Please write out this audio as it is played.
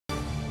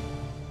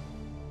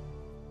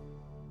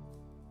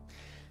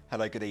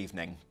Hello, good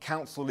evening.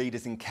 Council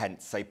leaders in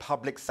Kent say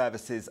public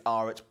services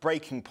are at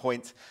breaking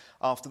point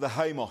after the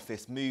Home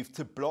Office moved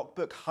to block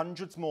book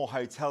hundreds more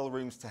hotel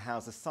rooms to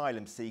house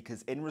asylum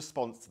seekers in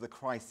response to the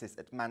crisis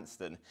at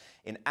Manston.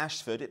 In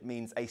Ashford, it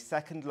means a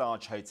second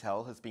large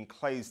hotel has been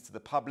closed to the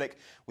public,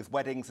 with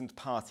weddings and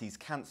parties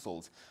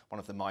cancelled. One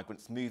of the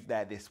migrants moved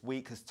there this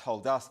week has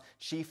told us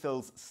she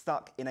feels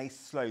stuck in a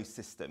slow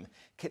system.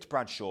 Kit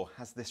Bradshaw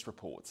has this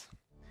report.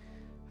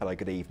 Hello,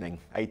 good evening.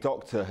 A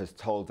doctor has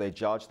told a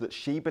judge that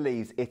she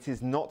believes it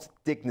is not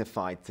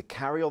dignified to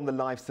carry on the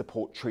life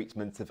support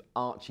treatment of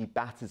Archie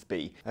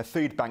Battersbee. A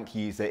food bank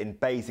user in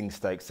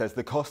Basingstoke says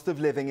the cost of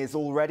living is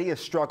already a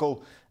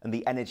struggle and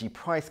the energy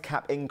price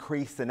cap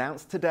increase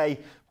announced today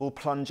will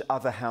plunge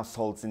other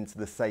households into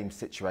the same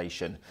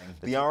situation.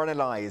 The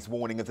RNLI is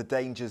warning of the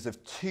dangers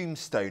of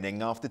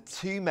tombstoning after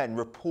two men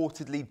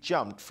reportedly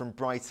jumped from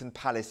Brighton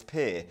Palace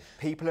Pier.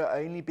 People are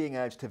only being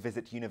urged to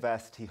visit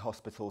University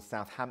Hospital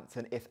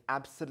Southampton if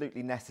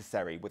absolutely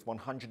necessary, with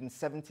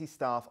 170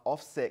 staff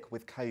off sick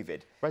with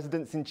COVID.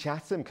 Residents in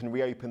Chatham can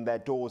reopen their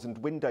doors and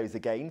windows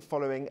again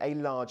following a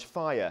large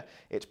fire.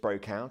 It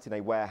broke out in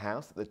a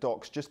warehouse at the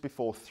docks just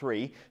before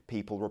 3.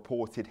 People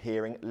reported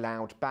hearing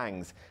loud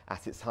bangs.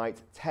 At its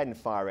height, 10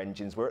 fire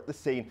engines were at the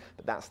scene,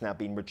 but that's now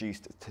been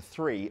reduced to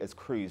 3 as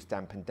crews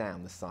dampened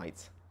down the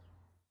site.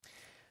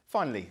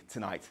 Finally,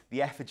 tonight,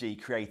 the effigy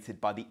created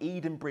by the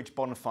Edenbridge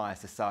Bonfire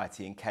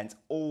Society in Kent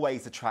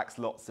always attracts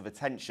lots of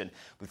attention,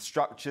 with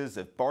structures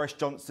of Boris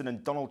Johnson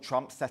and Donald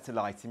Trump set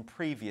alight in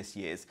previous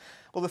years.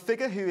 Well, the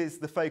figure who is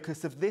the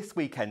focus of this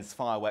weekend's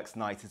fireworks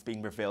night has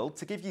been revealed.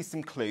 To give you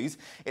some clues,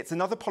 it's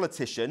another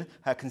politician.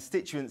 Her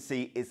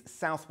constituency is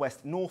South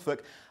West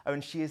Norfolk,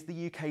 and she is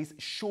the UK's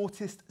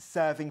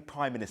shortest-serving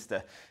Prime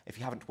Minister. If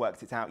you haven't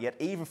worked it out yet,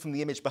 even from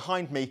the image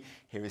behind me,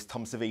 here is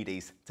Tom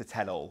Savides to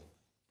tell all.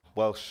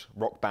 Welsh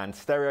rock band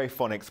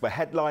Stereophonics were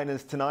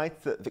headliners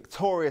tonight at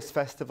Victorious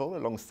Festival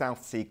along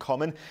Southsea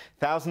Common.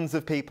 Thousands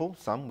of people,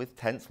 some with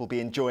tents, will be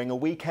enjoying a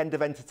weekend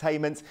of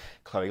entertainment.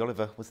 Chloe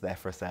Oliver was there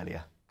for us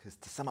earlier. Because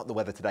to sum up the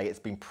weather today, it's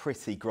been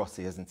pretty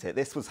grotty, hasn't it?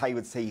 This was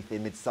Haywards Heath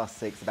in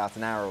mid-Sussex about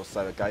an hour or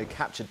so ago,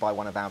 captured by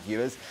one of our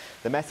viewers.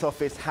 The Met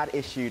Office had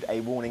issued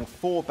a warning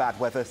for bad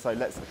weather, so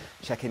let's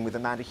check in with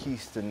Amanda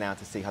Houston now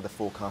to see how the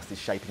forecast is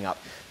shaping up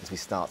as we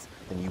start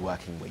the new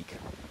working week.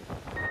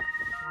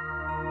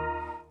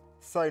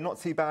 So not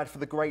too bad for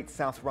the Great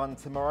South Run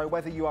tomorrow.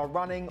 Whether you are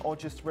running or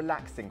just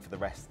relaxing for the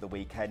rest of the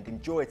weekend,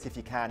 enjoy it if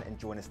you can and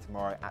join us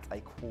tomorrow at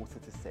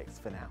 5:45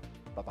 for now.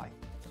 Bye-bye.